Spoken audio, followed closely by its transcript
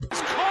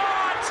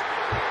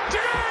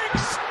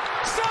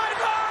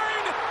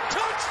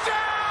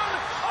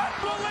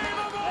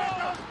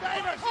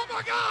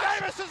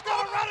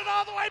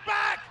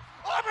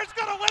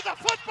gonna win the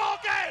football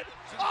game.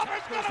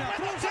 Auburn's gonna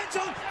win the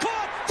football.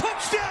 Caught,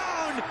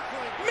 touchdown.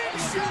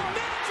 Mission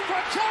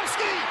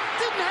Gronkowski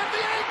didn't have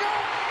the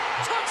angle.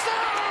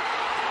 Touchdown.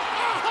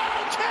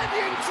 Oh,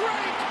 Kenyon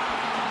Drake.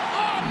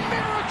 A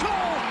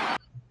miracle.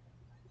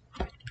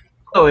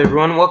 Hello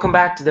everyone, welcome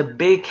back to the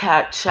Big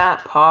Cat Chat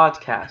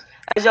podcast.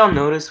 As y'all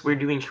notice, we're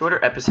doing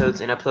shorter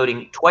episodes and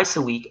uploading twice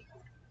a week.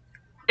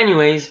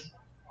 Anyways,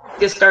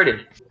 get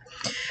started.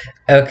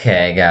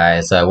 Okay,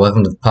 guys,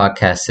 welcome to the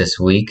podcast this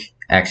week.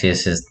 Actually,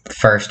 this is the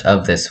first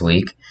of this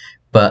week,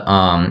 but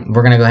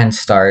we're gonna go ahead and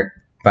start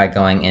by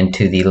going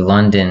into the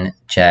London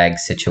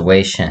Jags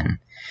situation.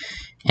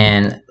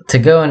 And to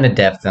go into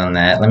depth on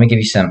that, let me give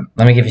you some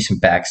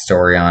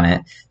backstory on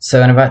it.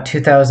 So in about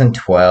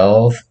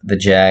 2012, the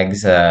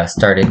Jags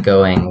started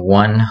going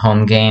one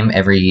home game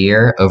every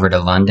year over to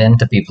London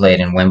to be played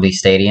in Wembley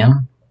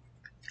Stadium.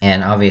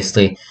 And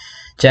obviously,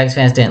 Jags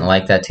fans didn't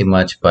like that too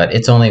much, but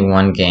it's only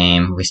one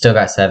game. We still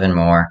got 7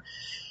 more.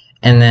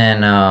 And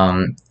then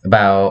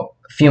about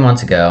a few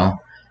months ago,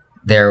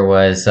 there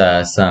was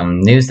some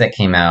news that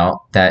came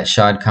out that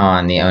Shad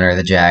Khan, the owner of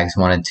the Jags,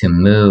 wanted to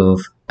move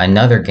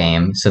another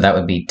game, so that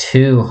would be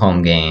 2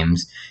 home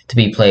games to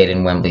be played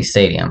in Wembley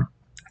Stadium.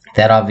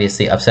 That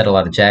obviously upset a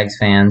lot of Jags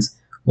fans.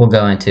 We'll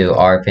go into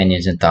our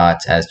opinions and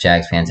thoughts as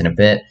Jags fans in a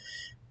bit,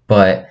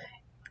 but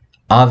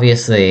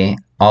obviously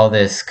all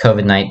this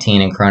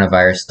COVID-19 and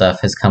coronavirus stuff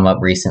has come up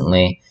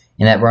recently,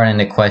 and that brought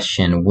into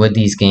question, would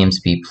these games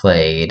be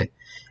played?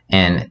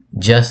 And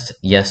just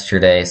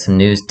yesterday, some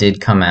news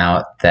did come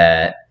out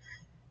that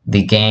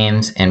the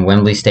games in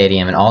Wembley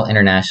Stadium and all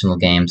international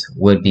games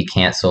would be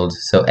canceled.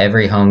 So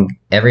every home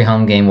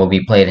game will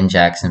be played in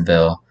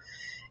Jacksonville,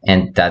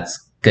 and that's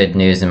good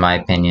news in my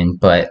opinion.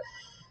 But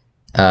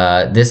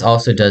this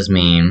also does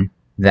mean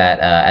that,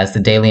 as the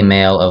Daily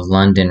Mail of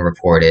London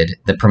reported,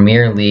 the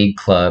Premier League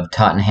club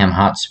Tottenham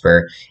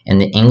Hotspur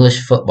and the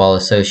English Football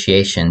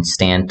Association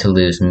stand to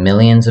lose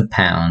millions of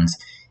pounds,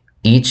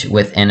 each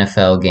with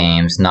NFL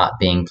games not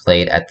being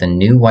played at the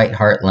new White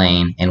Hart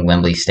Lane in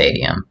Wembley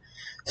Stadium.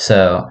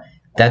 So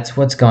that's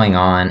what's going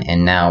on,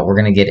 and now we're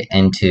going to get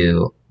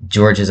into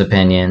George's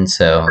opinion,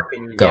 so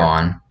go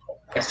on.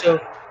 So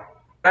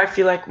I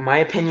feel like my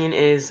opinion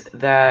is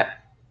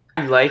that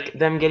I like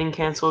them getting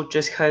canceled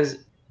just because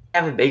I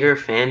have a bigger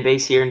fan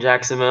base here in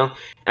Jacksonville,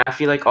 and I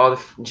feel like all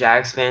the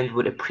Jags fans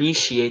would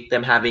appreciate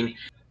them having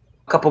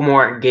a couple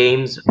more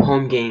games,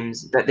 home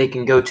games, that they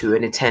can go to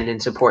and attend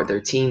and support their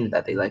team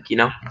that they like, you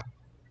know?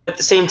 At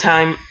the same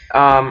time,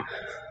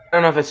 I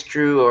don't know if it's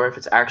true or if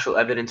it's actual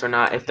evidence or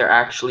not, if they're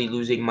actually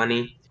losing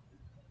money.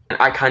 And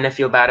I kind of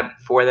feel bad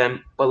for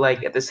them, but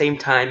like at the same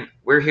time,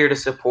 we're here to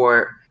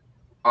support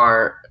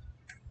our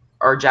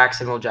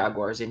Jacksonville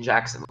Jaguars in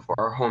Jacksonville for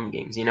our home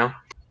games, you know?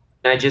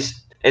 And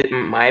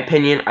in my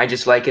opinion, I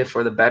just like it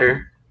for the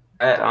better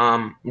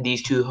that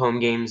these 2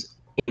 home games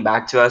came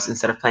back to us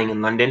instead of playing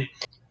in London.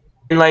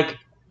 And like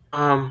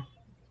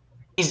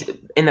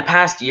in the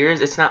past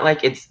years, it's not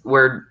like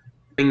we're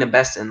doing the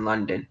best in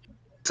London.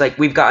 It's like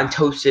we've gotten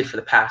toasted for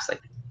the past like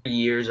 3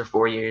 years or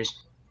 4 years.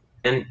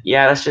 And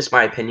yeah, that's just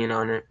my opinion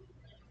on it.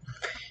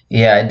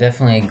 Yeah, I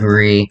definitely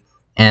agree.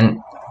 And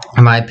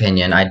in my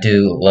opinion, I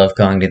do love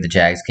going to the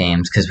Jags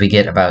games because we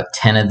get about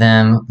 10 of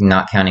them,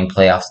 not counting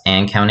playoffs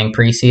and counting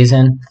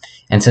preseason.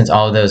 And since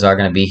all of those are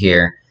going to be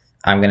here,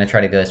 I'm going to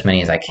try to go as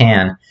many as I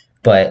can.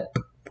 But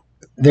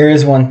there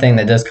is one thing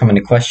that does come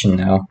into question,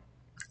 though,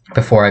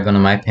 before I go into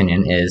my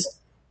opinion, is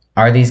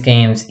are these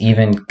games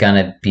even going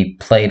to be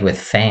played with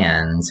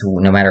fans,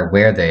 no matter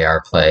where they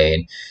are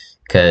played?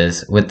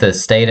 Because with the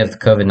state of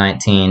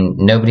COVID-19,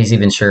 nobody's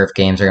even sure if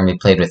games are going to be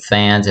played with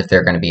fans, if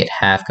they're going to be at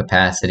half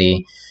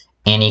capacity,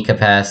 any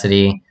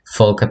capacity,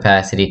 full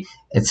capacity,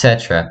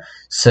 etc.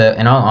 So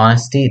in all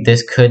honesty,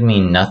 this could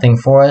mean nothing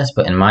for us,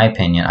 but in my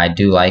opinion, I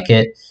do like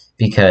it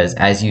because,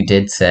 as you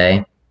did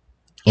say,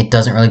 it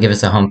doesn't really give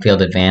us a home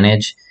field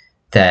advantage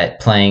that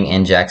playing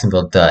in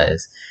Jacksonville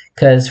does.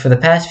 Because for the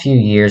past few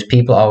years,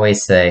 people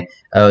always say,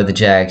 oh, the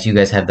Jags, you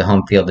guys have the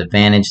home field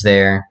advantage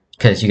there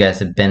because you guys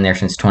have been there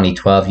since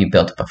 2012. You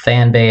built up a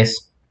fan base.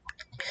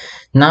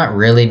 Not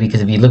really, because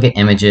if you look at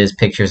images,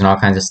 pictures, and all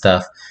kinds of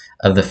stuff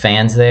of the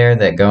fans there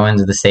that go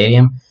into the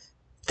stadium,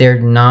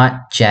 they're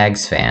not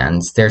Jags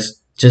fans.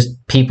 There's just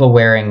people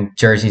wearing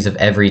jerseys of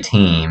every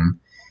team.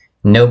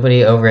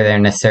 Nobody over there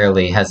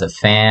necessarily is a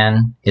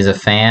fan.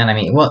 I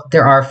mean, well,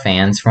 there are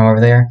fans from over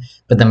there,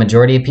 but the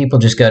majority of people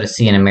just go to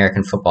see an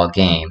American football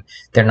game.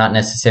 They're not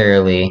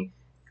necessarily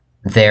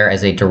there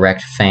as a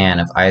direct fan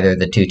of either of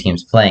the 2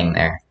 teams playing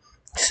there.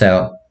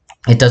 So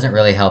it doesn't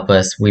really help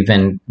us. We've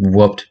been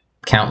whooped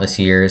countless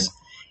years.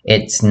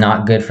 It's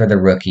not good for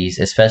the rookies,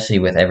 especially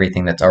with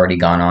everything that's already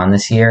gone on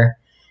this year.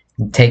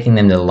 Taking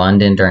them to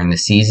London during the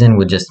season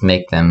would just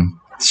make them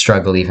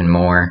struggle even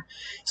more.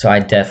 So I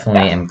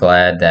definitely am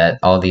glad that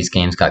all these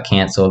games got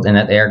canceled and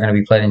that they are going to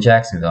be played in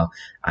Jacksonville.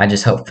 I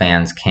just hope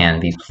fans can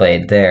be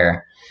played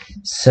there.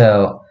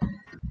 So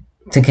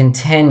to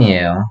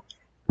continue,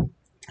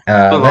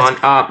 Hold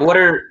on. What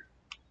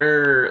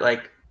are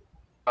like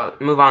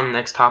move on to the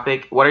next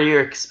topic. What are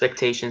your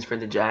expectations for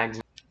the Jags?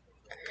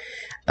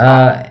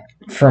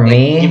 For Give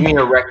me, me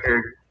a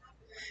record.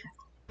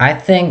 I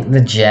think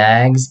the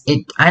Jags.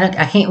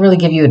 I can't really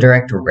give you a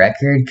direct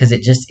record because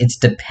it's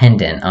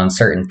dependent on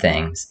certain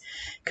things.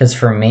 Because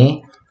for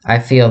me, I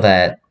feel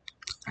that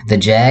the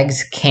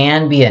Jags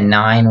can be a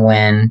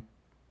 9-win,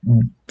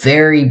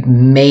 very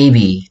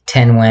maybe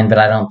 10-win, but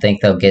I don't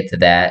think they'll get to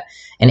that.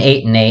 An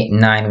 8-8,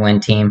 9-win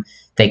team,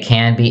 they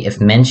can be if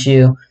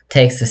Minshew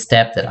takes the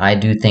step that I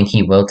do think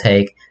he will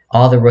take.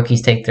 All the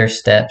rookies take their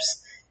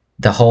steps.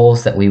 The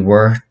holes that we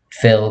were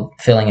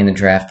filling in the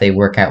draft, they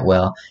work out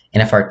well.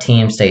 And if our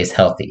team stays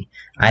healthy,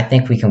 I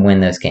think we can win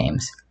those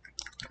games.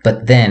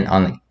 But then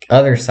on the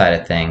other side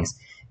of things,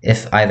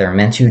 if either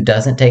Minshew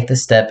doesn't take the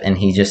step and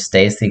he just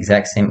stays the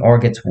exact same or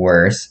gets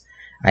worse,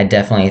 I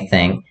definitely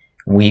think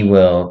we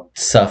will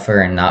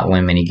suffer and not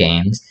win many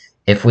games.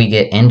 If we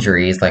get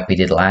injuries like we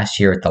did last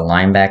year with the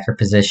linebacker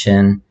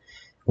position,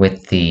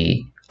 with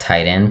the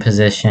tight end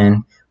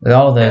position, with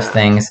all of those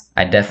things,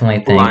 I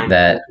definitely think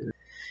that,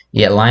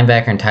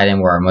 linebacker and tight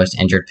end were our most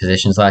injured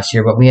positions last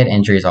year, but we had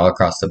injuries all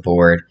across the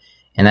board,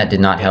 and that did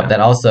not help.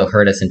 That also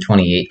hurt us in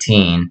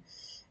 2018,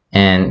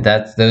 and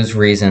that's those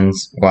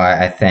reasons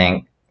why I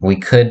think we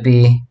could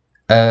be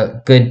a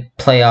good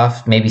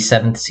playoff, maybe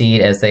 7th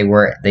seed, as they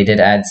did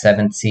add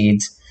 7th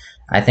seeds.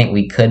 I think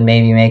we could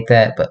maybe make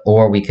that,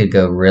 or we could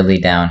go really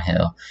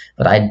downhill.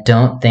 But I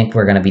don't think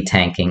we're going to be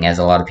tanking as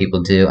a lot of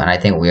people do, and I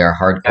think we are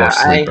hardcore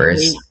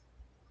sleepers.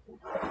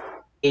 I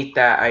hate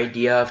that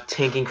idea of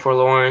tanking for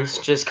Lawrence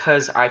just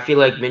because I feel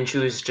like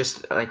Minshew is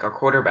just like a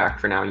quarterback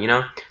for now,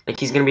 Like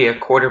he's going to be our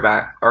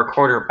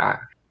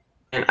quarterback.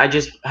 And I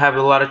just have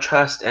a lot of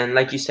trust. And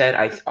like you said,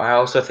 I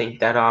also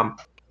think that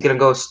he's going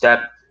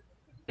to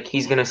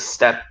he's going to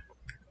step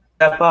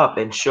up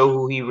and show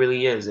who he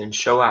really is and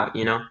show out,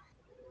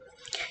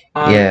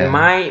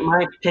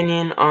 My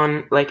opinion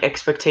on like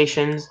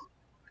expectations,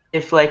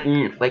 if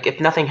if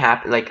nothing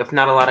happened, like if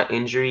not a lot of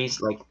injuries,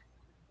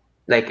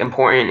 like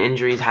important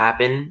injuries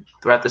happen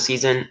throughout the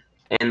season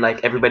and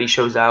like everybody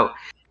shows out,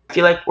 I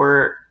feel like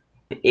we're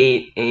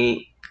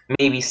 8-8,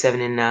 maybe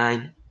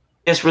 7-9.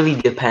 Just really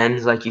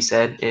depends, like you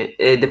said.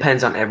 It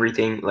depends on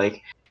everything.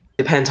 Like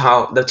depends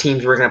how the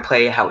teams we're gonna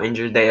play, how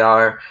injured they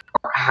are,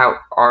 or how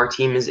our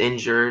team is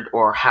injured,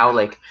 or how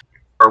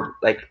or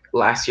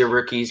last year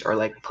rookies or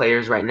like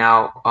players right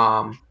now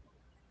are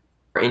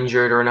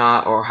injured or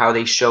not, or how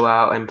they show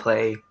out and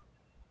play.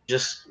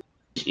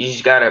 You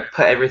just gotta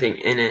put everything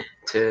in it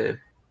to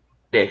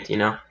predict, We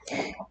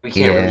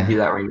can't really do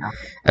that right now.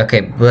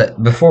 Okay,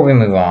 but before we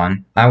move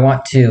on, I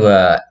want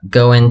to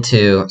go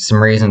into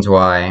some reasons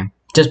why.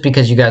 Just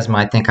because you guys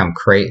might think I'm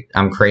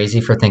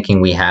crazy for thinking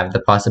we have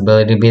the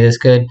possibility to be this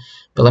good,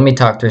 but let me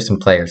talk through some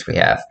players we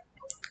have.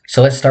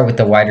 So let's start with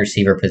the wide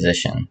receiver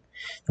position.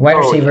 The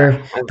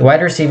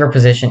wide receiver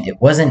position, it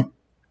wasn't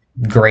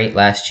great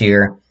last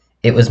year.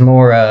 It was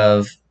more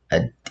of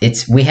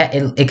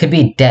it could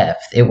be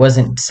depth. It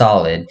wasn't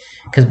solid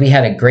because we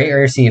had a great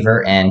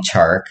receiver and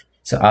Chark.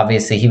 So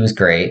obviously he was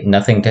great.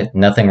 Nothing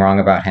wrong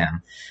about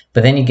him.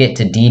 But then you get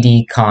to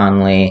D.D.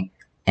 Conley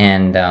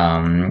and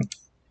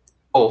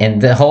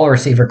the whole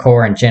receiver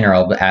core in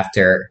general. But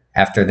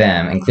after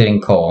them,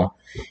 including Cole,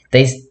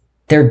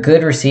 they're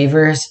good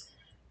receivers.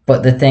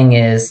 But the thing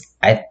is,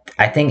 I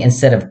think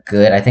instead of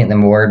good, I think the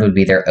word would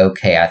be they're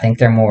okay. I think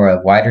they're more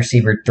of wide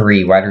receiver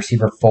 3, wide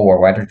receiver 4,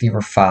 wide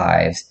receiver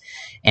 5s.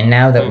 And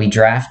now that we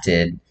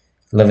drafted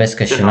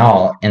Laviska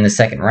Shenault in the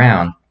second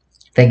round,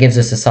 that gives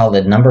us a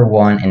solid number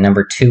 1 and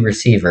number 2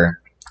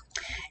 receiver.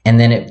 And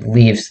then it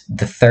leaves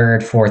the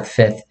 3rd, 4th,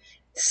 5th,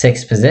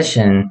 6th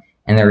position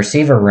in the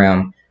receiver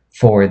room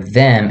for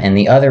them and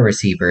the other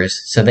receivers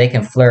so they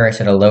can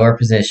flourish at a lower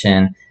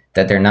position,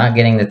 that they're not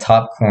getting the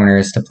top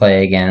corners to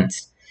play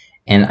against.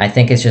 And I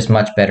think it's just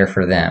much better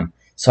for them.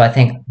 So I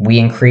think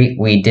we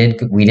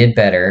did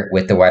better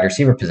with the wide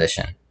receiver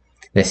position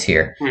this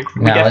year.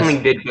 We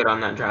definitely did good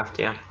on that draft,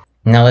 yeah.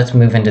 Now let's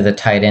move into the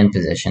tight end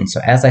position. So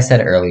as I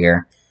said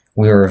earlier,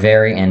 we were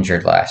very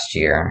injured last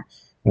year.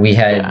 We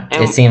had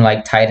it seemed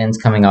like tight ends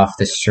coming off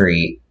the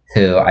street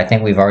who I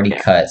think we've already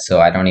cut,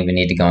 so I don't even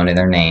need to go into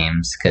their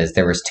names because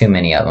there was too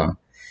many of them.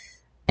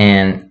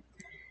 And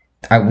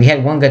we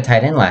had one good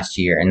tight end last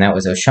year, and that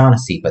was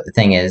O'Shaughnessy. But the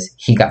thing is,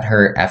 he got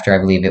hurt after I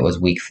believe it was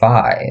week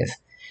 5.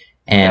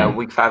 And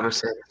week 5 or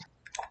 6.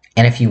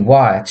 And if you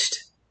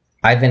watched,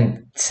 I've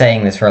been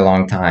saying this for a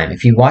long time.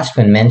 If you watched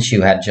when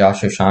Minshew had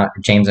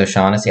James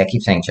O'Shaughnessy, I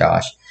keep saying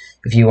Josh.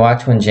 If you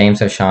watch when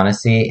James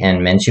O'Shaughnessy and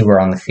Minshew were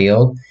on the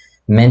field,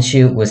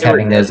 Minshew was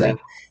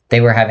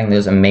they were having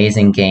those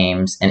amazing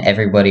games, and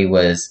everybody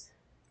was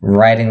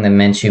riding the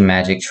Minshew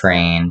magic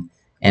train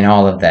and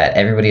all of that.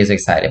 Everybody was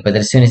excited. But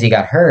as soon as he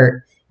got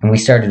hurt and we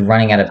started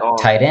running out of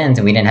tight ends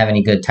and we didn't have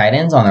any good tight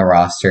ends on the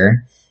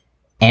roster,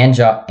 and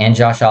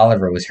Josh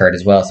Oliver was hurt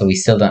as well, so we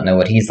still don't know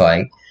what he's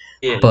like.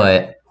 Yeah.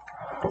 But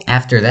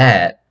after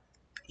that,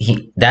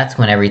 that's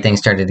when everything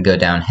started to go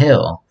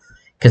downhill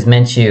because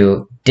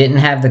Minshew didn't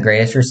have the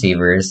greatest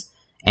receivers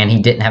and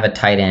he didn't have a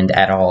tight end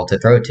at all to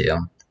throw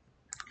to.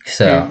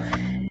 So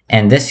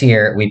And this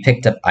year we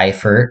picked up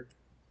Eifert,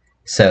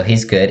 so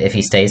he's good if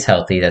he stays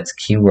healthy. That's a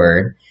key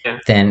word. Yeah.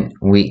 Then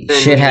we Then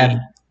should we- have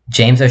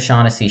James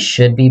O'Shaughnessy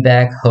should be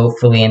back,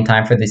 hopefully in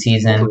time for the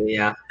season. Hopefully,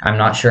 yeah. I'm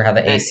not sure how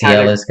the And ACL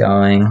Tyler- is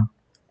going.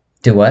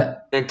 Do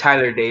what? Then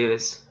Tyler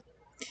Davis.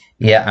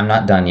 Yeah, I'm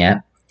not done yet.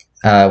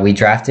 We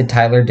drafted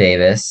Tyler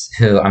Davis,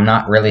 who I'm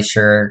not really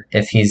sure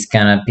if he's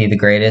gonna be the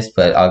greatest,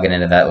 but I'll get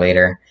into that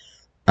later.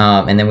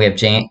 And then we have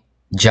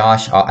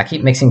Josh. I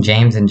keep mixing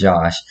James and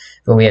Josh,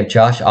 but we have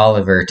Josh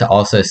Oliver to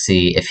also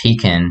see if he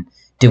can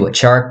do what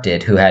Sharp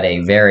did, who had a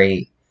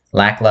very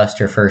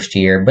lackluster first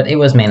year, but it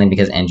was mainly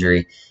because of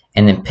injury,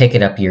 and then pick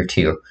it up year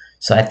 2.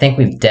 So I think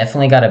we've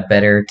definitely got a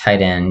better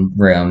tight end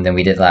room than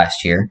we did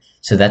last year.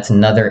 So that's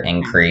another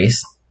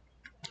increase.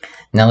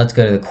 Now let's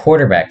go to the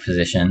quarterback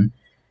position.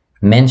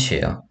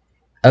 Minshew.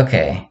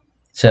 Okay,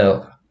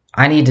 so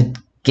I need to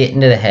get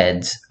into the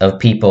heads of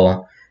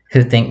people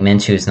who think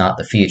Minshew is not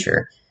the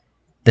future.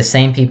 The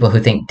same people who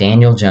think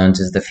Daniel Jones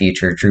is the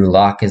future, Drew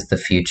Lock is the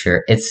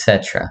future,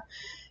 etc.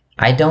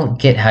 I don't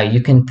get how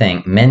you can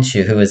think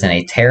Minshew, who was in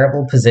a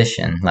terrible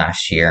position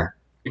last year,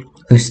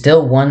 who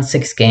still won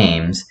 6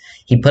 games,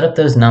 he put up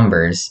those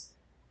numbers.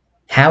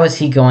 How is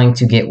he going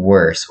to get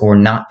worse or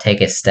not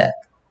take a step?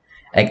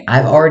 Like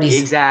I've already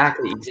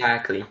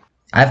Exactly.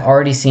 I've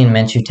already seen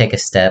Minshew take a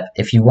step.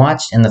 If you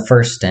watched in the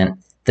first stint,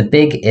 the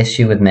big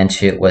issue with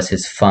Minshew was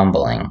his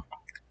fumbling.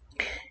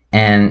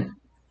 And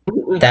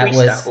that Increased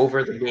was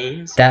over the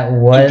games. that He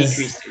was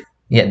decreased it.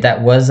 yeah,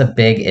 that was a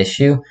big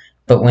issue.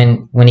 But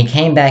when he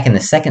came back in the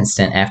second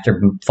stint after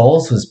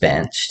Foles was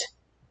benched,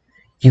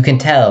 you can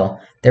tell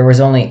there was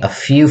only a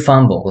few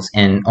fumbles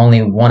and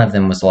only one of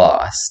them was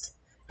lost.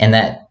 And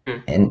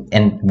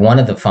and one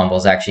of the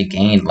fumbles actually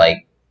gained like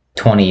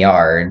 20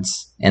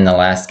 yards in the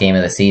last game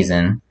of the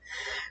season.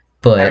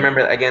 But I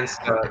remember against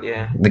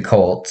the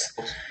Colts.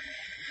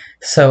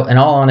 So, in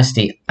all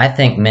honesty, I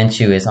think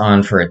Minshew is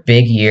on for a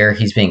big year.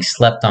 He's being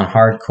slept on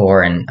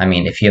hardcore, and I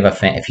mean, if you have a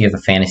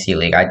fantasy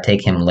league, I'd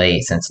take him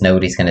late since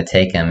nobody's going to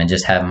take him, and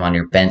just have him on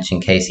your bench in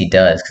case he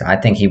does. Because I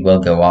think he will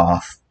go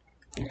off.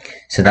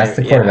 So that's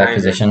the quarterback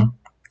position.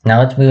 Now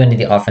let's move into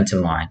the offensive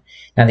line.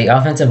 Now the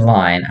offensive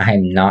line, I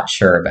am not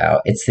sure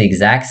about. It's the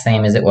exact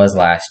same as it was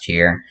last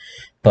year,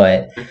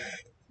 but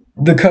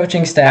the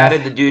coaching staff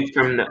added the dude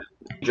from the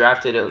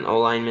drafted an O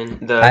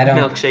lineman, the I don't-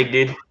 milkshake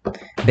dude.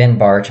 Ben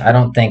Barch, I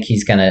don't think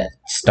he's going to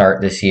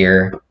start this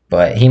year,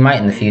 but he might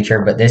in the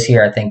future. But this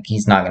year, I think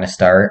he's not going to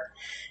start.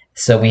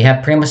 So we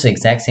have pretty much the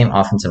exact same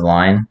offensive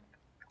line.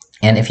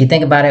 And if you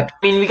think about it,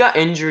 I mean, we got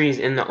injuries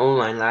in the O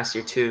line last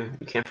year too.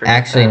 You can't forget.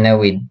 actually, that. no,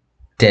 we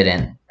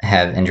didn't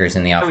have injuries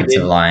in the we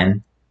offensive did.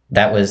 line.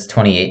 That was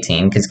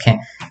 2018 because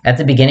at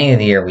the beginning of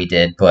the year we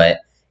did, but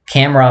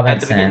Cam At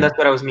the beginning, Robinson, that's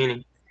what I was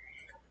meaning.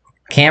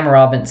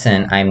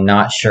 I'm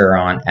not sure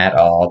on at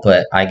all,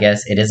 but I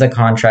guess it is a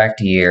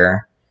contract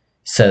year,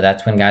 so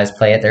that's when guys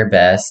play at their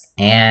best,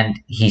 and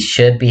he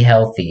should be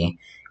healthy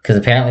because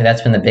apparently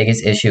that's been the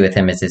biggest issue with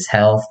him is his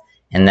health,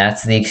 and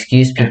that's the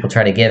excuse people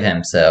try to give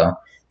him. So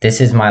this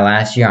is my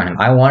last year on him.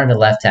 I wanted a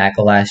left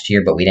tackle last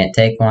year, but we didn't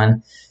take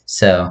one,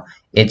 so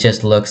it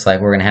just looks like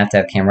we're gonna have to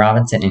have Cam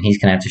Robinson, and he's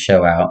gonna have to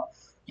show out,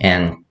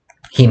 and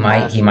he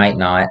might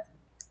not.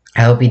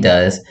 I hope he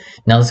does.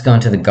 Now let's go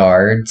into the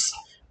guards.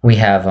 We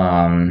have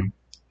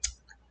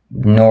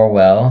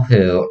Norwell,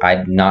 who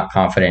I'm not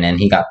confident in.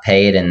 He got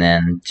paid and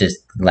then just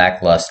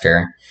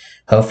lackluster.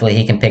 Hopefully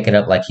he can pick it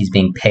up like he's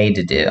being paid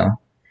to do.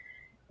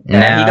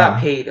 Yeah, he got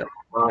paid a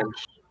bunch.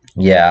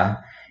 Yeah.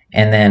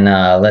 And then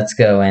let's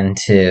go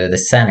into the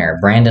center,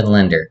 Brandon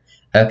Linder.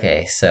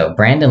 Okay, so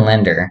Brandon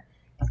Linder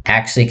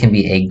actually can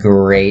be a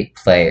great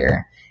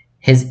player.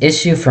 His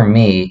issue for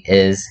me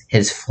is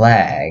his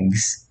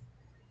flags.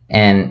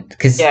 And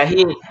because Yeah,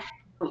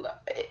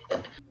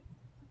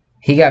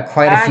 he got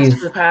quite a flags few.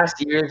 for the past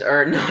years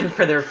are known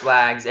for their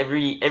flags.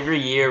 Every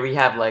year we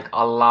have like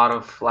a lot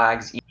of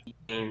flags each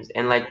games,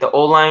 and like the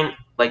O line,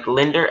 like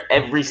Linder,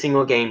 every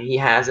single game he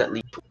has at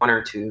least 1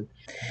 or 2.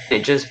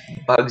 It just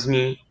bugs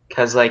me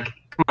because like,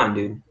 come on,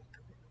 dude.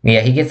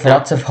 Yeah, he gets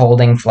lots of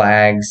holding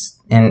flags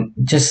and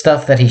just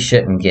stuff that he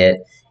shouldn't get.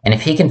 And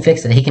if he can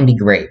fix it, he can be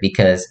great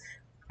because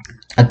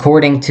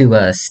according to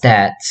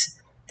stats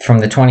from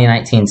the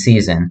 2019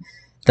 season,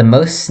 the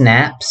most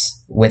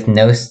snaps with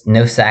no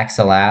sacks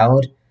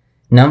allowed,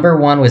 number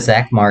 1 was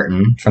Zach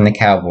Martin from the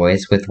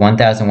Cowboys with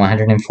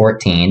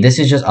 1,114. This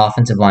is just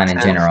offensive line in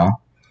general.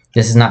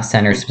 This is not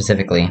centers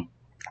specifically.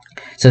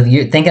 So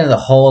you're thinking of the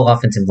whole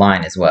offensive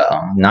line as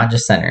well, not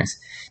just centers.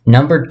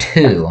 Number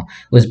 2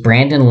 was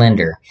Brandon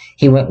Linder.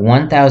 He went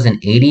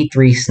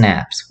 1,083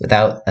 snaps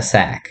without a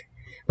sack,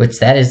 which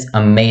that is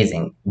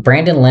amazing.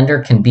 Brandon Linder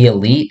can be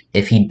elite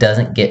if he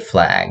doesn't get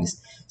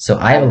flags. So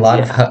I got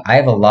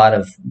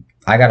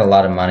a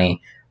lot of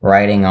money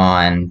riding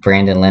on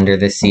Brandon Linder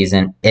this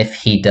season if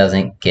he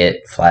doesn't get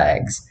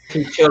flags.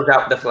 He chills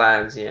out the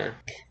flags, yeah.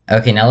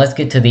 Okay, now let's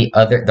get to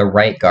the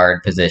right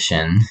guard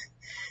position.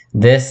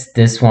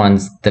 This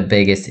one's the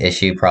biggest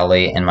issue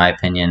probably in my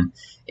opinion.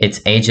 It's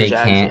AJ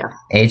Jags, Can.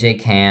 yeah. AJ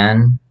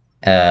Can.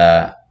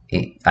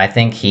 I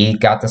think he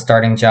got the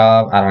starting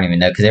job. I don't even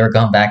know because they were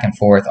going back and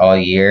forth all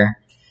year.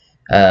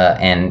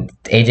 And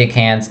AJ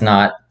Cann's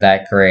not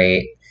that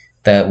great.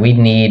 We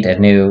need a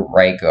new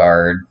right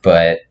guard,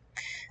 but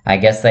I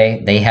guess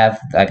they have,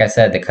 like I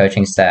said, the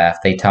coaching staff.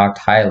 They talked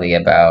highly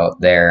about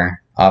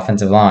their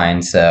offensive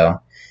line, so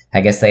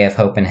I guess they have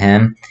hope in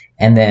him.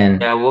 And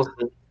then Yeah, we'll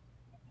see.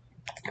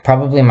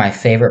 probably my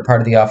favorite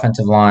part of the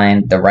offensive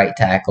line, the right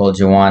tackle,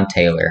 Jawan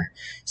Taylor.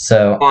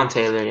 So Come on,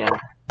 Taylor, yeah.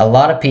 a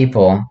lot of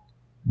people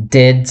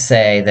did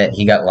say that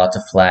he got lots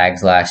of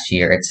flags last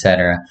year,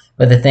 etc.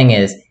 But the thing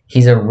is,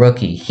 he's a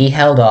rookie. He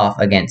held off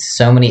against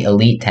so many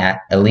elite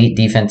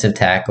defensive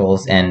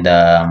tackles and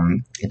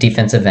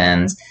defensive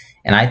ends.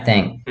 And I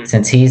think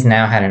since he's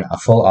now had a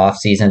full off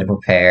season to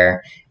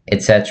prepare,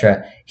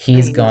 etc.,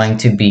 he's going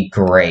to be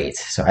great.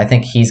 So I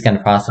think he's going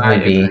to possibly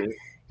be.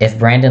 If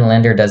Brandon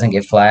Linder doesn't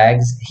get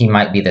flags, he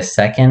might be the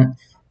second.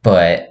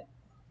 But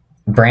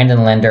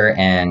Brandon Linder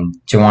and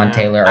Jawan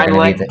Taylor are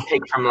going to be the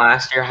pick from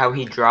last year. How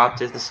he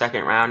dropped as the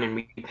second round, and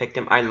we picked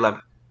him. I love.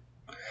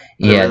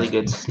 Yeah, really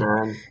good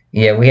snag.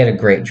 Yeah, we had a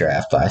great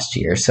draft last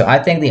year. So I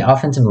think the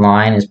offensive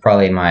line is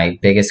probably my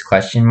biggest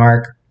question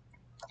mark.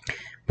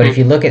 But if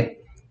you look at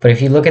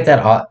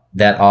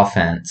that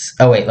offense,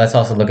 oh wait, let's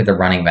also look at the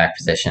running back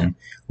position.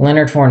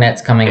 Leonard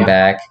Fournette's coming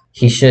back.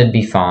 He should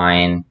be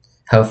fine.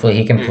 Hopefully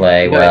he can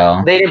play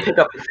well. They didn't pick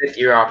up a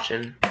fifth-year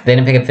option. They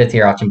didn't pick up a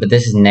fifth-year option, but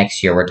this is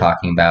next year we're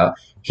talking about.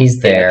 He's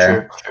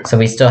there. True. So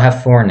we still have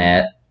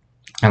Fournette,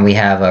 and we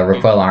have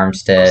Raquel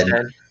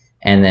Armstead.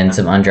 And then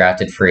some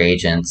undrafted free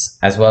agents,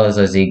 as well as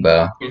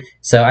Ozigbo.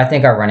 So I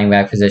think our running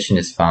back position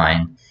is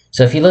fine.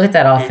 So if you look at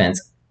that offense,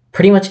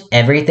 pretty much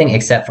everything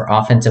except for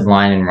offensive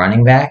line and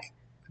running back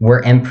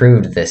were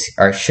improved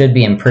should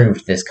be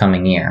improved this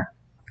coming year.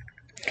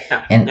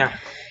 And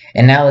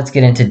now let's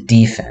get into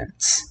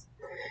defense.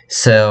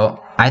 So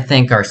I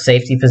think our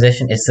safety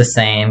position is the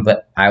same,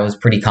 but I was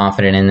pretty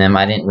confident in them.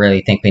 I didn't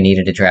really think we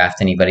needed to draft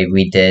anybody.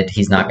 We did.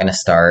 He's not going to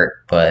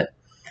start, but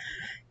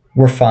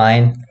we're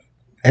fine.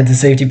 At the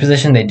safety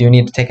position, they do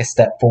need to take a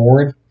step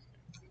forward,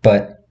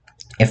 but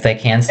if they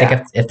can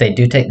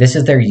this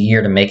is their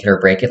year to make it or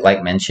break it, like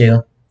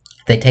Minshew.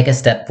 If they take a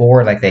step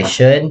forward like they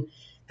should,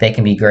 they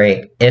can be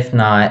great. If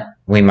not,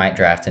 we might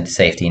draft into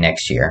safety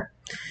next year.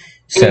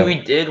 So we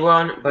did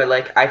one, but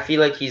I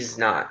feel like he's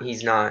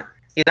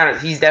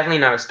definitely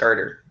not a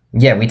starter.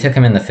 Yeah, we took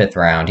him in the 5th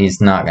round. He's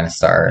not going to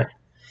start.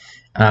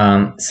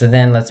 So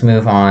then let's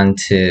move on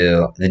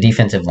to the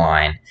defensive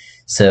line.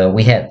 So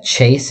we have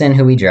Chasen,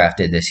 who we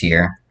drafted this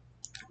year.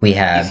 We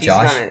have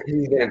Josh.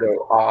 He's gonna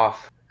go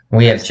off.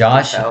 We have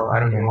Josh. I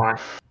don't know why.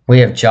 We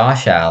have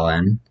Josh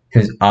Allen,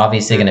 who's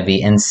obviously going to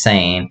be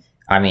insane.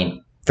 I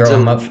mean, throw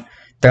him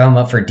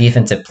up for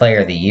Defensive Player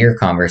of the Year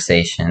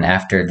conversation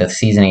after the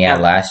season he had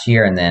last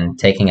year, and then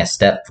taking a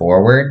step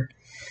forward,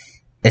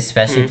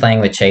 especially playing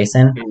with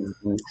Chasen.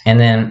 And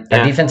then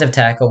a defensive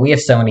tackle. We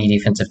have so many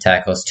defensive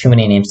tackles, too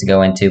many names to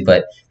go into.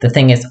 But the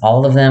thing is,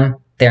 all of them,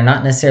 they're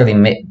not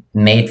necessarily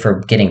made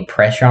for getting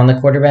pressure on the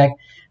quarterback,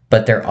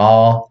 but they're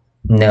all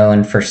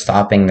known for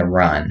stopping the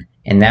run.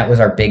 And that was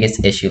our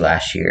biggest issue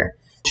last year.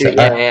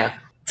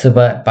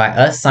 But by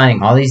us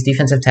signing all these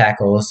defensive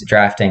tackles,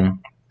 drafting,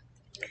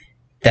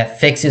 that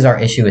fixes our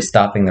issue with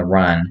stopping the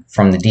run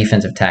from the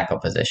defensive tackle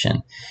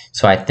position.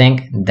 So I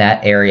think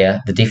that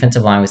area, the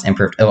defensive line was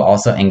improved. Oh,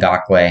 also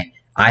Ngakoue.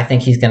 I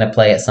think he's going to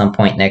play at some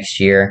point next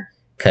year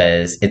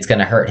because it's going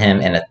to hurt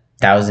him in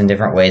 1,000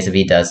 different ways if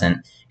he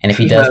doesn't. And if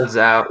he holds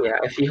out,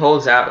 if he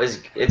holds out,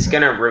 it's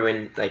gonna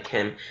ruin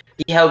him.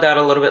 He held out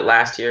a little bit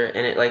last year,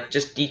 and it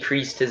just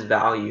decreased his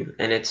value.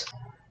 And if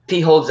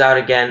he holds out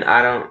again,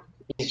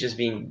 he's just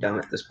being dumb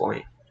at this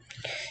point.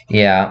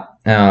 Yeah,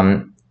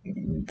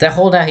 the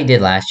holdout he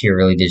did last year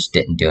really just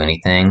didn't do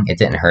anything. It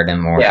didn't hurt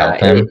him or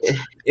help him.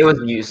 It was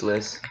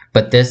useless.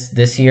 But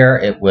this year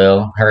it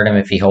will hurt him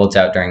if he holds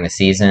out during the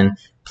season.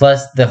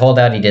 Plus, the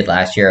holdout he did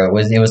last year it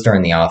was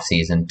during the off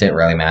season. Didn't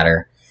really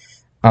matter.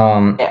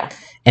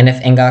 And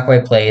if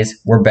Ngakoue plays,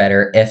 we're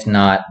better. If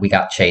not, we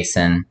got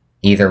Chasen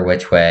either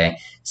which way.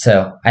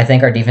 So I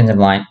think our defensive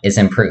line is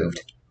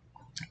improved.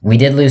 We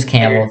did lose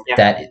Campbell.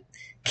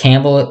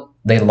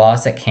 The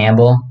loss at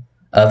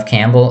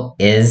Campbell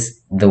is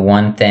the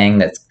one thing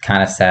that's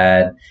kind of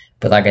sad.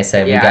 But like I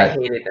said, I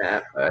hated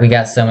that. We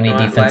got so many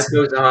defensive. Life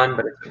goes on,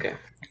 but it's okay.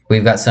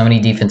 We've got so many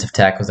defensive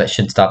tackles that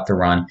should stop the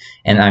run.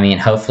 And I mean,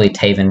 hopefully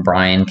Taven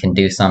Bryan can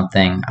do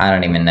something. I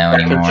don't even know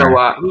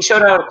anymore. He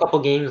showed out a couple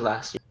games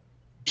last year.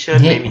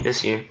 Maybe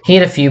this year. He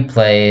had a few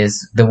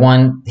plays.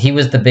 He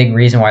was the big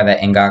reason why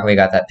that Ngakoue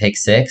got that pick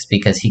 6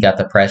 because he got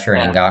the pressure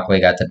and Ngakoue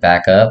got to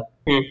back up.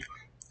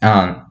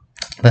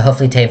 But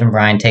hopefully Taven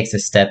Bryan takes a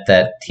step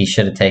that he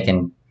should have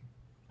taken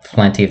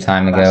plenty of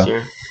time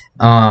ago.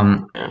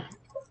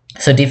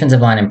 So defensive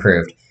line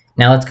improved.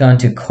 Now let's go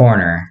into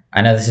corner.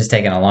 I know this is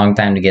taking a long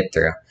time to get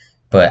through,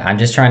 but I'm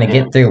just trying to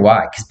get through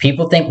why. Because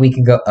people think we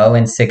could go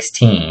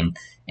 0-16.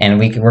 And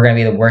we're going to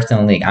be the worst in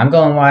the league. I'm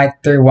going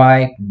through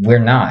why we're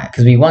not.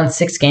 Because we won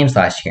 6 games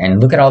last year.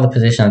 And look at all the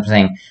positions I'm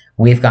saying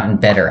we've gotten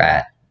better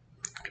at.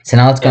 So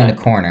now let's go into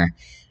corner.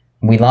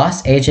 we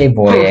lost AJ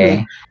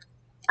Boye.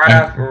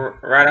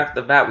 Right off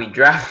the bat, we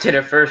drafted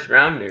a first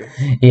rounder.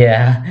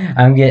 Yeah,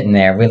 I'm getting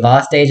there. We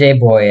lost AJ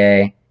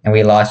Boye and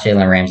we lost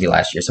Jalen Ramsey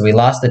last year. So we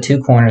lost the two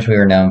corners we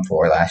were known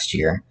for last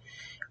year.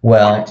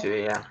 Well,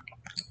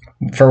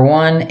 for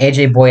one,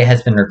 AJ Boye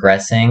has been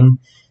regressing.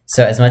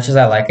 So as much as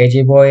I like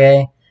AJ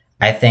Boye,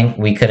 I think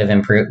we could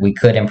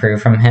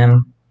improve from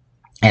him.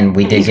 And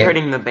we did He's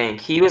hurting the bank.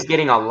 He was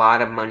getting a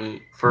lot of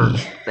money for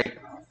like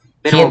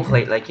minimum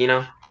plate, like, you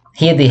know.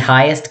 He had the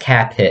highest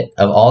cap hit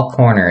of all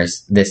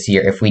corners this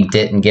year if we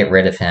didn't get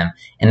rid of him.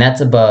 And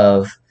that's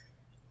above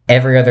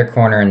every other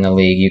corner in the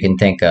league you can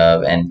think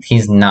of, and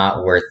he's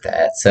not worth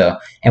that. So,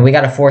 and we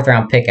got a 4th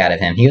round pick out of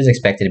him. He was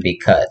expected to be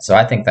cut, so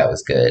I think that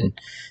was good.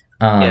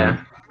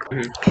 Yeah.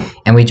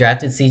 And we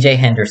drafted CJ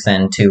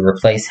Henderson to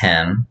replace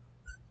him.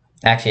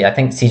 Actually, I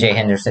think CJ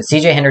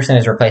Henderson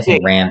is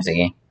replacing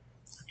Ramsey.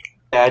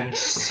 Yeah,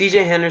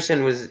 CJ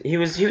Henderson was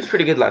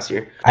pretty good last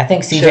year. I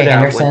think CJ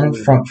Henderson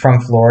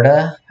from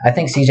Florida. I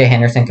think CJ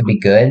Henderson could be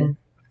good.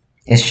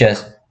 It's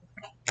just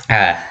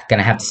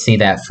gonna have to see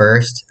that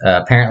first.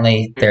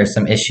 Apparently, there's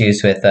some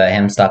issues with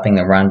him stopping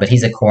the run, but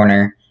he's a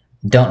corner.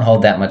 Don't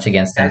hold that much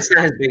against him. That's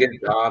not his biggest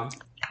job.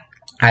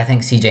 I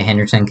think CJ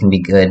Henderson can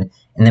be good.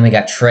 And then we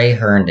got Trey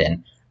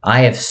Herndon.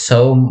 I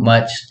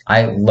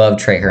love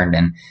Trey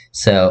Herndon.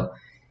 So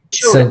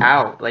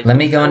let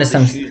me go into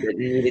some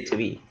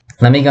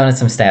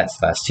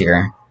stats last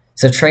year.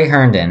 So Trey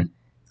Herndon,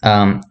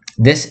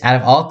 this out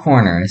of all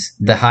corners,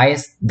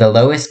 the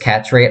lowest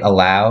catch rate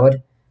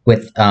allowed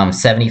with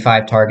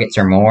 75 targets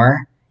or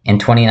more in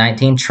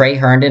 2019. Trey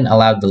Herndon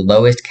allowed the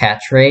lowest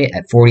catch rate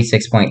at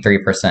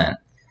 46.3%.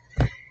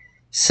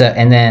 So,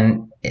 and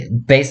then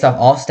based off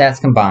all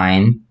stats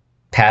combined,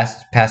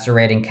 passer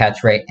rating,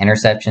 catch rate,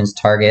 interceptions,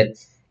 target,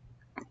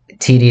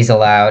 TDs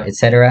allowed,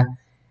 etc.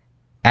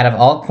 Out of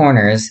all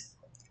corners,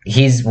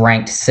 he's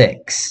ranked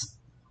 6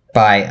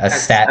 by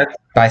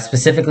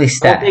specifically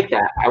stat.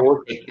 I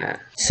will take that.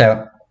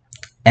 So,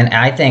 and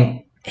I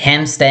think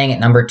him staying at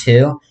number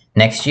 2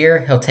 next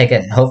year, he'll take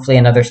it hopefully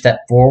another step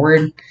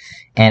forward,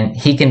 and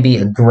he can be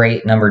a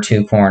great number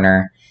 2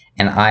 corner.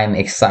 And I'm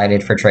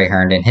excited for Trey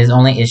Herndon. His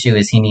only issue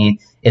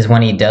is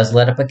when he does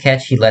let up a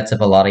catch, he lets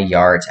up a lot of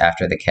yards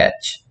after the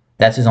catch.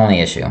 That's his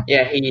only issue.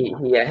 Yeah, he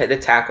hit the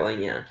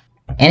tackling, yeah.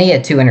 And he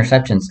had 3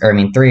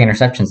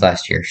 interceptions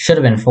last year. Should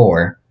have been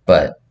 4,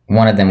 but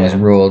one of them was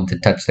ruled to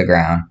touch the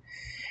ground.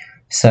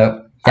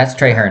 So that's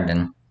Trey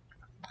Herndon.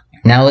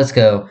 Now let's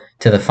go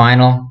to the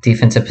final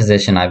defensive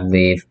position, I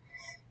believe.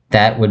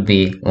 That would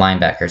be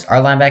linebackers.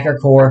 Our linebacker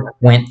core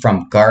went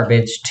from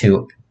garbage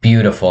to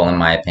beautiful, in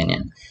my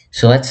opinion.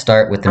 So let's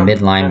start with the mid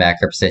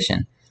linebacker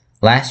position.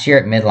 Last year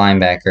at mid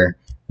linebacker,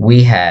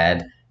 we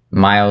had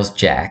Myles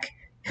Jack,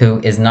 who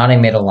is not a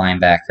middle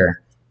linebacker.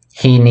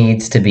 He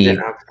needs to be.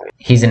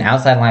 He's an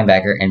outside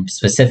linebacker and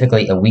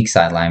specifically a weak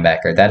side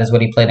linebacker. That is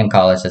what he played in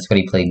college. That's what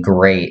he played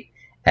great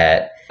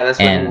at. That's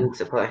what he needs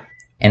to play.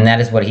 And that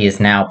is what he is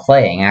now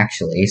playing,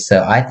 actually.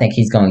 So I think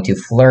he's going to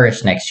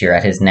flourish next year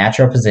at his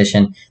natural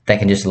position that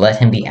can just let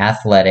him be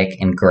athletic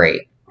and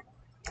great.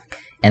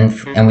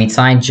 And we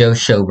signed Joe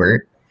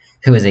Schobert,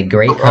 who is a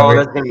great cover. Oh,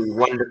 that's going to be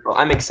wonderful.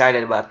 I'm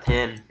excited about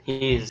him.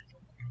 He's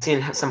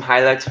seen some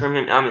highlights from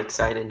him. I'm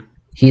excited.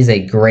 He's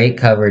a great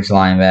coverage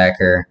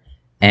linebacker,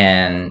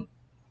 and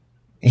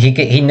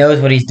he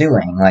knows what he's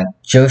doing. Like,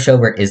 Joe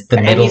Schobert is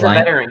the middle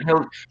linebacker. And he's a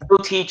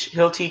veteran.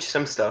 He'll teach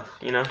some stuff,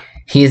 you know?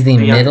 He's the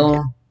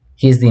middle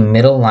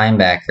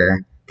linebacker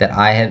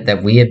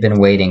that we have been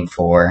waiting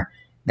for,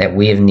 that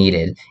we have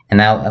needed. And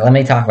now let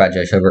me talk about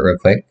Joe Schobert real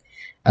quick.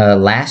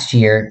 Last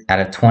year, out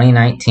of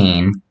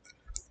 2019,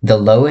 the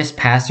lowest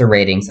passer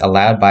ratings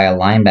allowed by a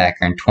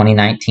linebacker in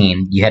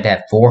 2019, you had to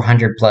have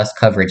 400-plus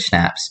coverage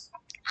snaps.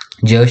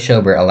 Joe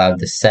Schobert allowed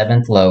the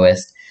 7th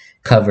lowest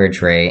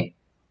coverage rate,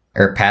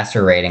 or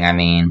passer rating,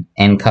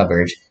 in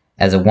coverage,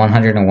 as a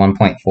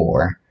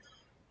 101.4.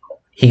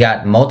 He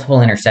got multiple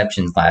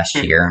interceptions last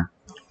year.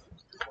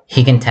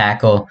 He can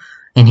tackle,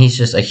 and he's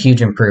just a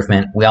huge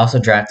improvement. We also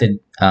drafted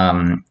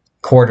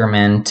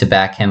Quarterman to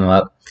back him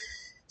up.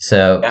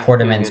 So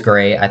Quarterman's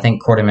great. I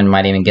think Quarterman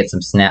might even get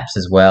some snaps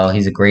as well.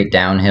 He's a great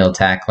downhill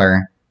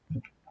tackler.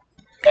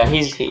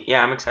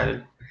 Yeah, I'm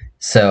excited.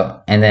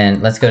 So, and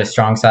then let's go to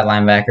strong side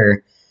linebacker.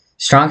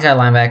 Strong side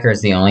linebacker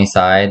is the only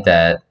side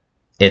that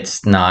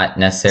it's not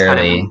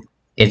necessarily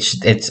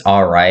it's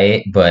all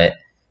right, but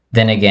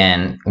then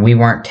again, we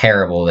weren't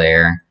terrible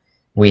there.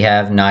 We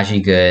have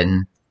Najee Good,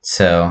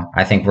 so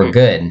I think we're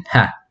good.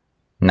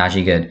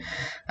 Najee Good.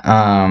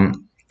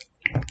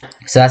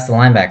 So that's the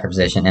linebacker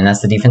position, and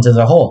that's the defense as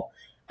a whole.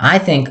 I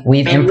think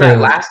we've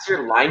improved. Last year,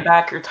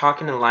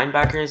 talking to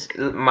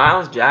linebackers,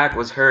 Myles Jack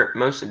was hurt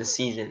most of the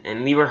season,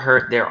 and we were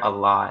hurt there a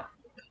lot.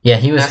 Yeah,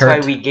 he was hurt.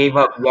 That's why we gave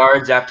up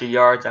yards after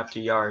yards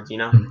after yards, you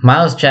know?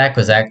 Myles Jack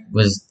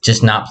was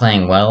just not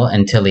playing well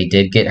until he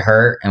did get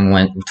hurt and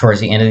went towards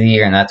the end of the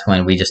year, and that's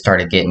when we just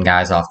started getting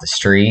guys off the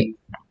street.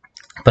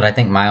 But I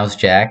think Myles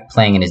Jack,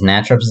 playing in his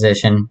natural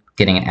position,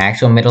 getting an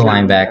actual middle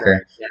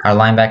linebacker, our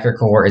linebacker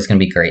core is going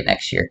to be great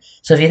next year.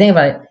 So if you think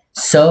about it,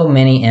 so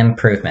many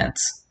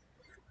improvements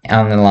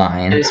on the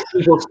line. There's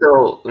people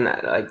still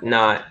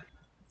not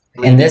And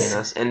believing in this,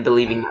 us and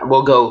believing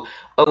we'll go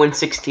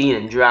 0-16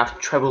 and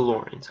draft Trevor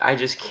Lawrence. I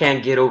just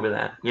can't get over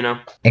that, you know?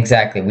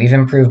 exactly, we've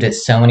improved at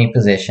so many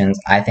positions.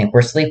 I think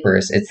we're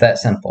sleepers. It's that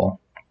simple.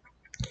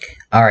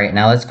 All right,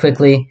 now let's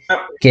quickly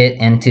get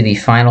into the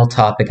final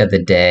topic of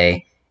the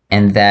day,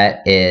 and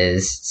that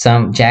is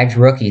some Jags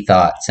rookie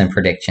thoughts and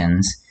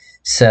predictions.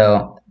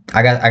 So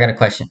I got a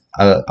question.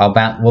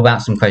 We'll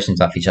bounce some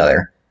questions off each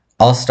other.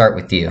 I'll start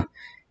with you.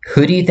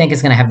 Who do you think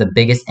is going to have the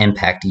biggest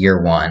impact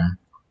year one?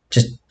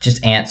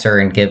 Just answer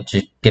and give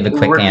a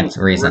quick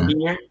answer reason. Rookie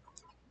year?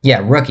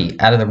 Yeah, rookie.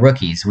 Out of the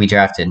rookies we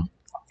drafted,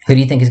 who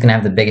do you think is going to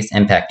have the biggest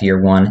impact year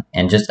one?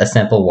 And just a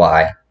simple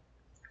why.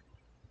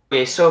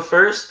 Okay, so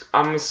first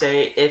I'm gonna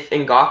say if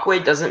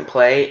Ngakoue doesn't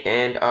play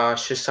and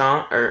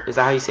Chason, or is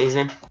that how you say his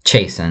name?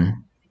 Chasen.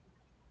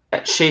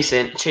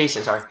 Chasen,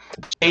 sorry.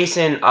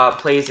 Chasen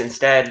plays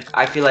instead.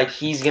 I feel like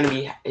he's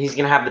gonna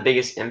have the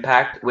biggest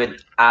impact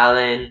with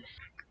Allen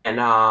and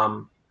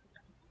Taven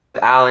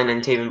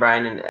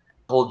Bryan and the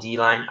whole D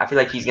line. I feel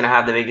like he's gonna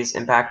have the biggest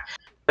impact.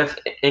 If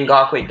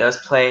Ngakoue does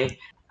play,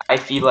 I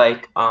feel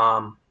like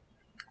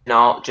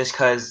just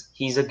because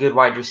he's a good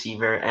wide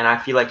receiver, and I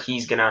feel like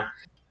he's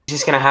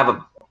just gonna have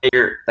a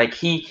bigger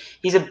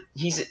he's a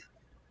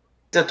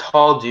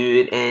tall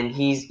dude, and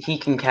he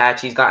can catch.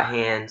 He's got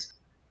hands.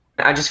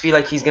 I just feel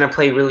like he's gonna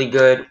play really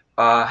good,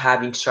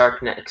 having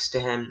Shark next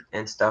to him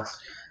and stuff.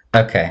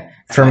 Okay,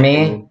 for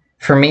me,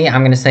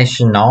 I'm gonna say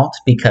Shenault,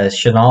 because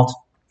Shenault,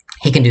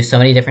 he can do so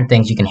many different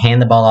things. You can hand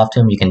the ball off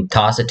to him. You can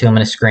toss it to him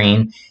in a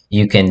screen.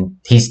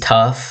 He's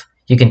tough.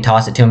 You can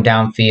toss it to him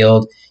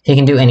downfield. He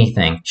can do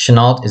anything.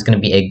 Shenault is going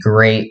to be a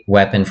great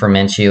weapon for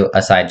Minshew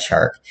aside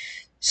Shark.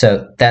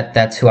 So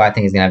that's who I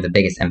think is going to have the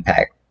biggest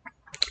impact.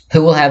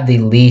 Who will have the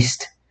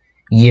least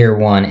year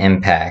one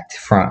impact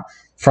from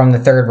the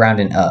third round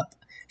and up?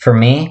 For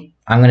me,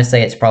 I'm going to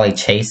say it's probably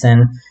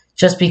Chasen,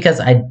 just because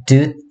I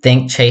do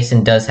think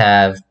Chasen does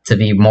have to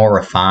be more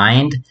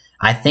refined.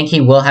 I think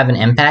he will have an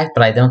impact,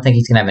 but I don't think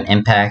he's going to have an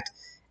impact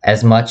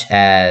as much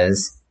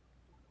as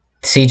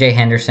CJ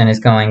Henderson is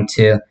going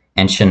to,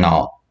 and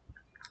Shenault.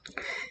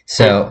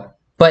 So,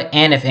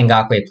 and if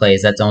Ngakoue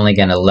plays, that's only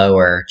going to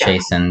lower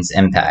Chasen's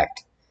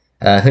impact.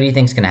 Who do you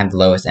think is going to have the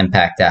lowest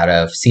impact out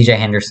of CJ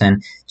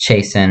Henderson,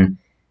 Chasen,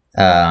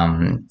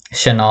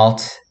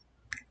 Shenault,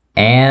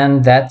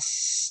 and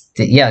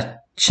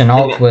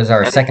Shenault was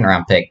our second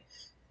round pick.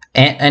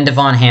 And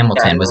Devon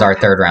Hamilton was our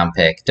third round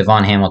pick.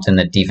 Devon Hamilton,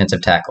 the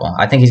defensive tackle.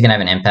 I think he's going to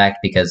have an impact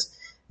because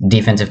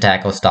defensive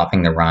tackle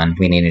stopping the run.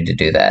 We needed to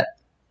do that.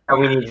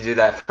 We need to do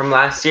that. From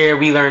last year,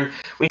 we've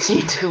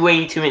seen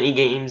way too many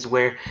games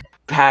where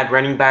we've had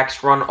running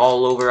backs run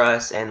all over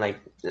us, and like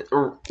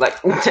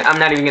I'm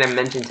not even gonna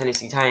mention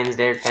Tennessee Titans,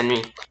 Derrick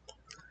Henry.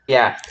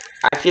 Yeah,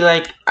 I feel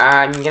like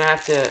I'm gonna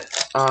have to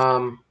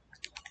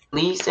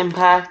least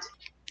impact.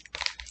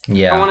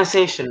 Yeah. I want to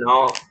say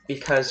Shenault,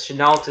 because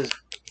Shenault is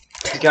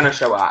gonna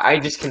show out. I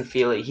just can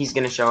feel it. He's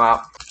gonna show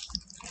out.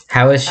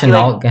 How is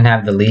Shenault gonna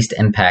have the least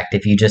impact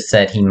if you just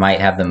said he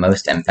might have the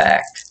most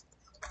impact?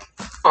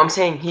 I'm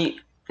saying he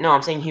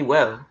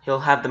will. He'll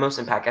have the most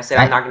impact. I said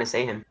I'm not gonna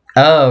say him.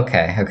 Oh,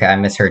 okay. Okay, I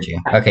misheard you.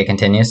 Okay,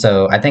 continue.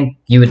 So I think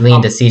you would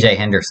lean to CJ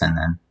Henderson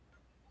then.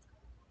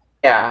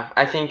 Yeah,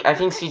 I think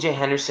CJ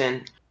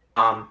Henderson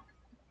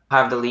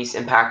have the least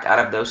impact out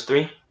of those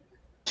three.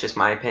 It's just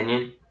my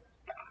opinion.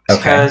 Okay.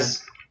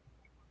 Because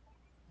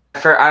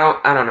I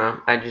don't know.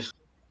 I just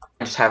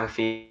have a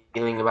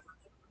feeling about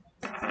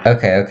it.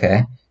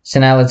 Okay.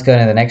 So now let's go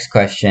to the next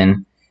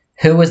question.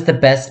 Who was the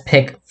best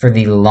pick for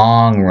the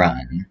long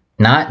run?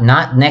 Not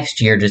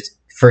next year, just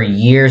for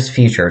years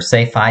future.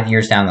 Say 5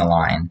 years down the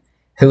line.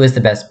 Who is the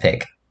best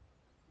pick?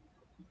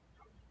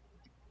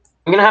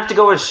 I'm gonna have to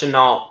go with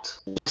Shenault,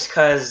 just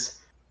because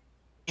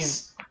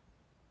he's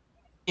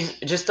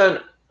just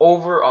an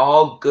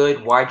overall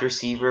good wide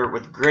receiver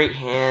with great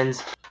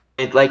hands.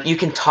 You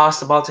can toss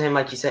the ball to him,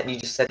 like you said. You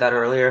just said that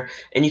earlier,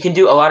 and you can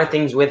do a lot of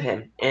things with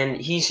him. And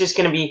he's just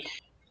gonna be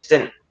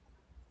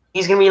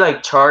he's gonna be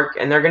like Chark,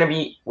 and they're gonna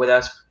be with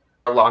us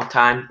for a long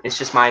time. It's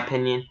just my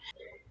opinion,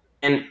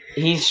 and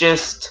he's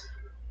just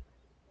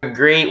a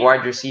great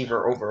wide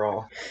receiver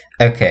overall.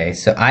 Okay,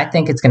 so I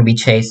think it's going to be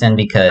Chasen,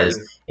 because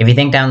if you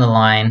think down the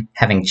line,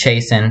 having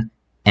Chasen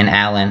and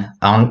Allen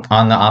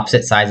on the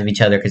opposite sides of each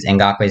other, because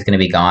Ngakoue is going to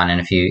be gone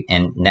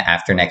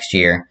after next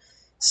year.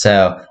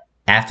 So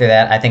after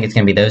that, I think it's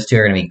going to be those two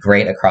are going to be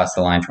great across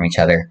the line from each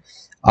other.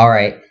 All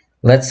right,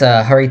 let's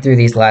hurry through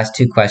these last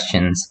two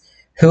questions.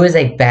 Who is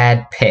a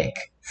bad pick?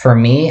 For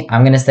me,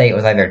 I'm going to say it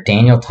was either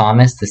Daniel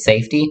Thomas, the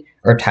safety,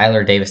 or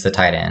Tyler Davis, the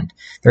tight end.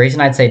 The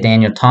reason I'd say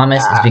Daniel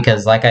Thomas is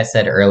because, like I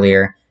said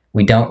earlier,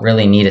 we don't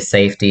really need a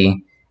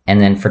safety. And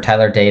then for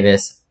Tyler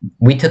Davis,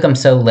 we took him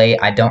so late,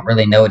 I don't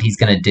really know what he's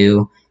going to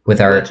do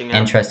with our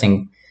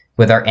interesting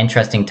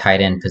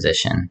tight end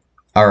position.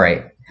 All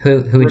right,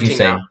 who would you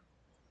say?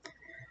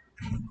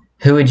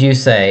 Who would you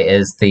say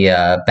is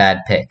the bad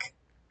pick?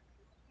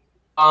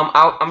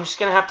 I'm just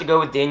gonna have to go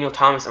with Daniel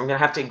Thomas. I'm gonna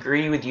have to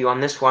agree with you on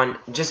this one,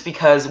 just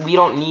because we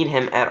don't need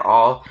him at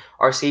all.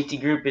 Our safety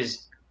group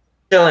is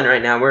chilling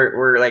right now.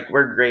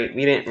 We're great.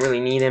 We didn't really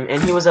need him,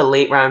 and he was a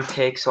late round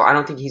pick, so I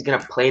don't think he's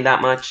gonna play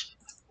that much.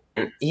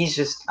 And he's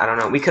just, I don't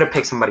know. We could have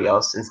picked somebody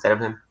else instead of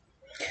him.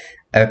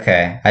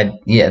 Okay,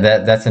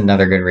 that's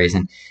another good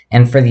reason.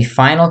 And for the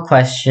final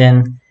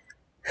question,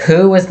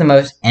 who was the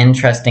most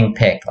interesting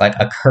pick, like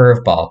a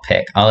curveball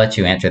pick? I'll let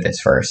you answer this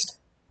first.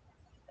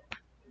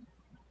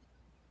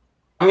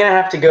 I'm gonna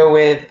have to go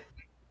with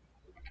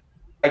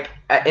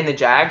in the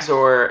Jags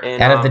or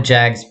in Out of the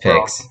Jags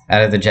picks.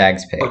 Out of the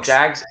Jags picks. Oh,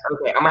 Jags.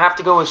 Okay, I'm gonna have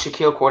to go with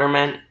Shaquille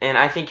Quarterman, and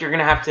I think you're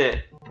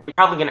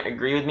probably gonna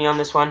agree with me on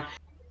this one,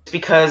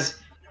 because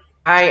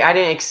I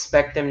didn't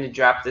expect them to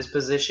draft this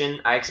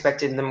position. I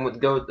expected them would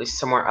go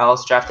somewhere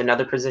else, draft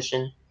another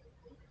position.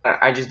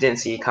 I just didn't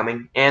see it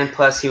coming. And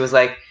plus, he was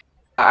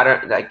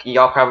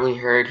y'all probably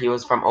heard he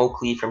was from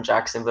Oakley, from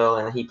Jacksonville,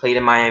 and he played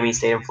in Miami,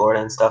 stayed in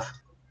Florida and stuff.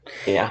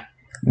 Yeah.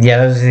 Yeah,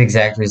 that was the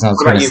exact reason I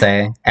was going to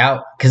say.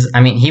 Because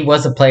he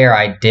was a player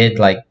I did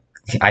like.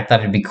 I thought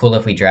it'd be cool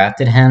if we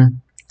drafted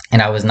him,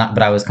 and I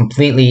was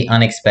completely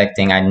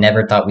unexpecting. I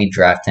never thought we'd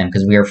draft him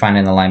because we were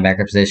finding the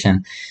linebacker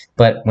position,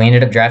 but we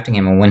ended up drafting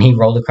him. And when he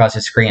rolled across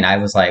the screen, I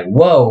was like,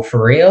 "Whoa,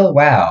 for real?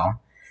 Wow!"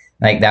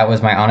 Like, that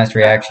was my honest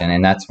reaction,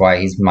 and that's why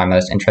he's my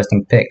most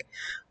interesting pick.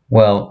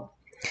 Well,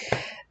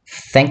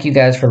 thank you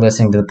guys for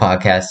listening to the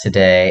podcast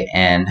today,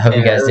 and hope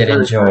you guys did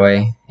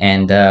enjoy.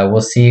 And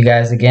we'll see you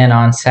guys again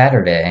on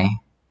Saturday.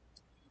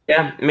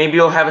 Yeah, maybe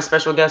you'll have a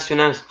special guest. Who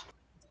knows?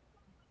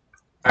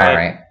 All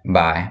right.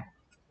 Bye.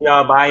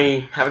 Yeah,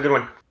 bye. Have a good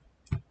one.